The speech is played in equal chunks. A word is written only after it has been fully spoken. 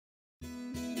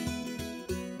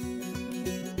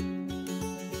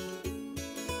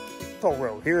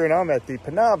Hello, here and I'm at the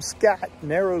Penobscot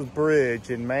Narrows Bridge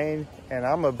in Maine, and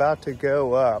I'm about to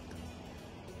go up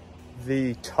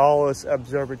the tallest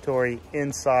observatory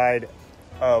inside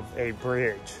of a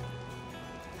bridge.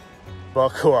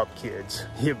 Buckle up, kids.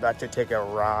 You're about to take a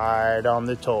ride on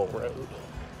the toll road.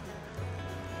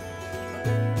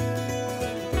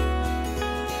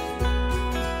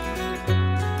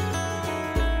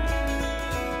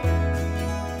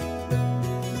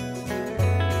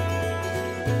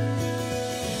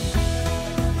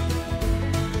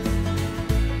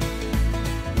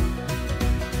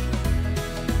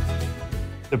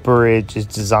 The bridge is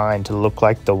designed to look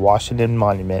like the Washington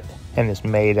Monument and is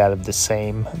made out of the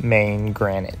same Maine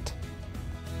granite.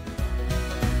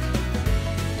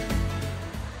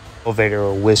 The elevator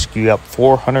will whisk you up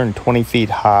 420 feet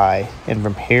high, and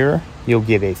from here you'll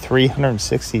get a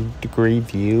 360-degree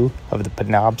view of the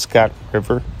Penobscot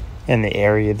River and the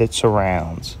area that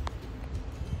surrounds.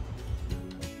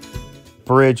 The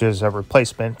bridge is a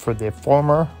replacement for the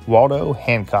former Waldo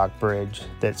Hancock Bridge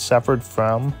that suffered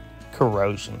from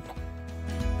corrosion.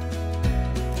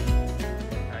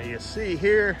 Now you see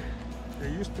here, there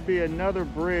used to be another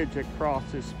bridge across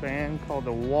this span called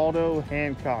the Waldo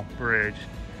Hancock Bridge.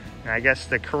 And I guess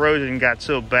the corrosion got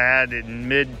so bad in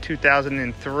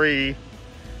mid-2003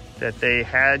 that they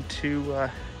had to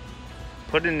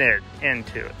put an end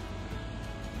to it.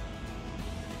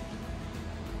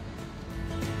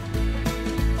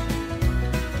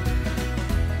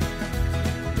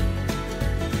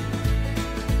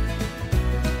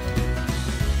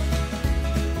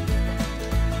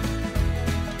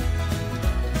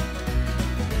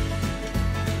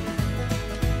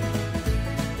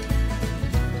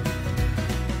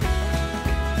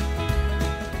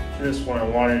 This one I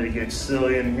wanted to get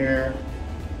silly in here.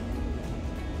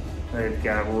 They've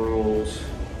got rules.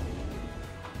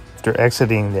 After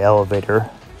exiting the elevator,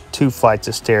 2 flights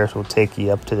of stairs will take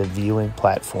you up to the viewing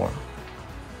platform.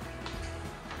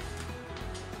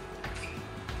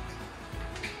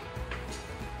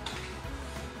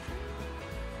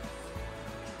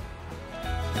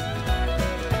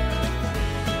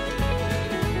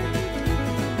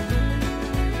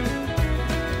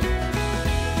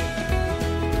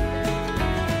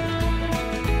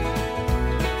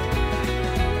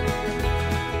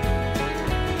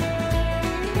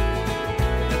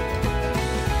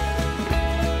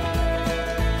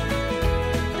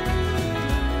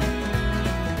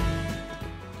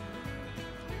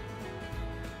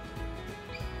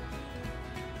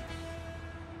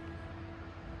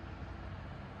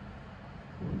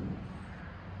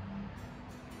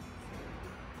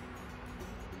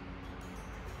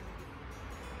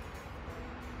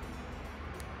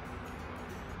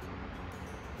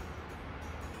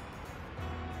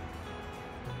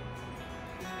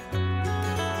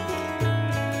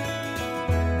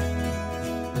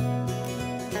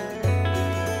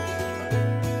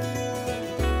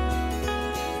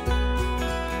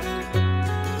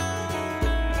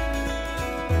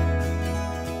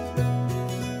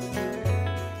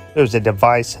 There's a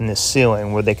device in the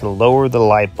ceiling where they can lower the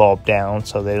light bulb down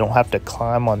so they don't have to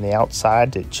climb on the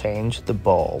outside to change the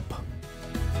bulb.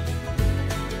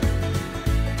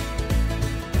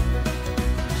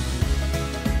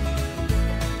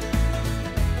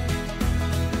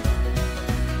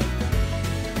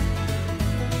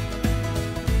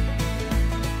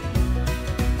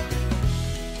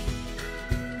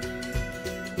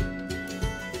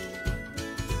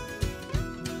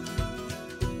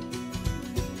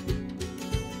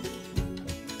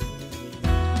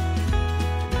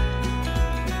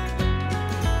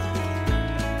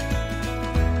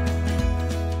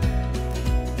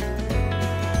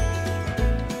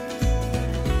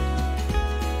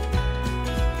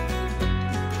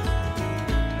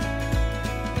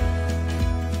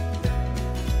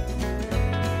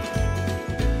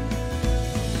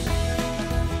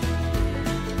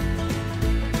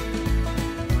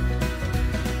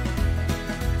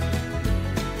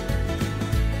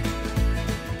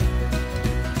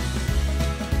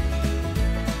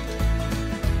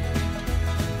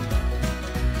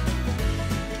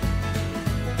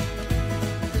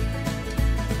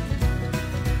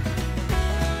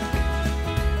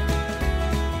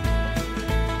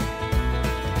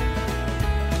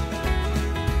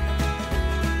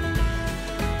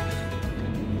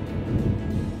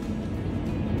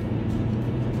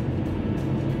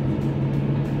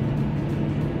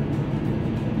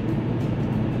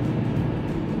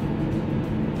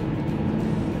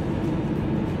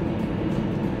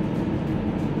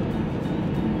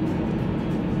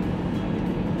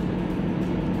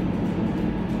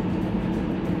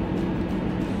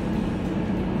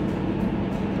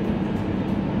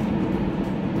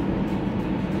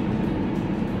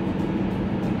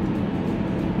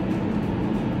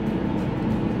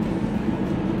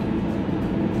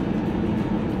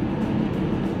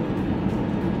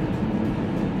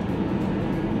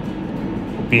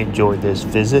 hope you enjoyed this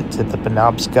visit to the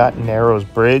Penobscot Narrows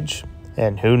Bridge,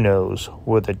 and who knows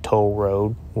where the toll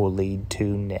road will lead to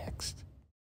next.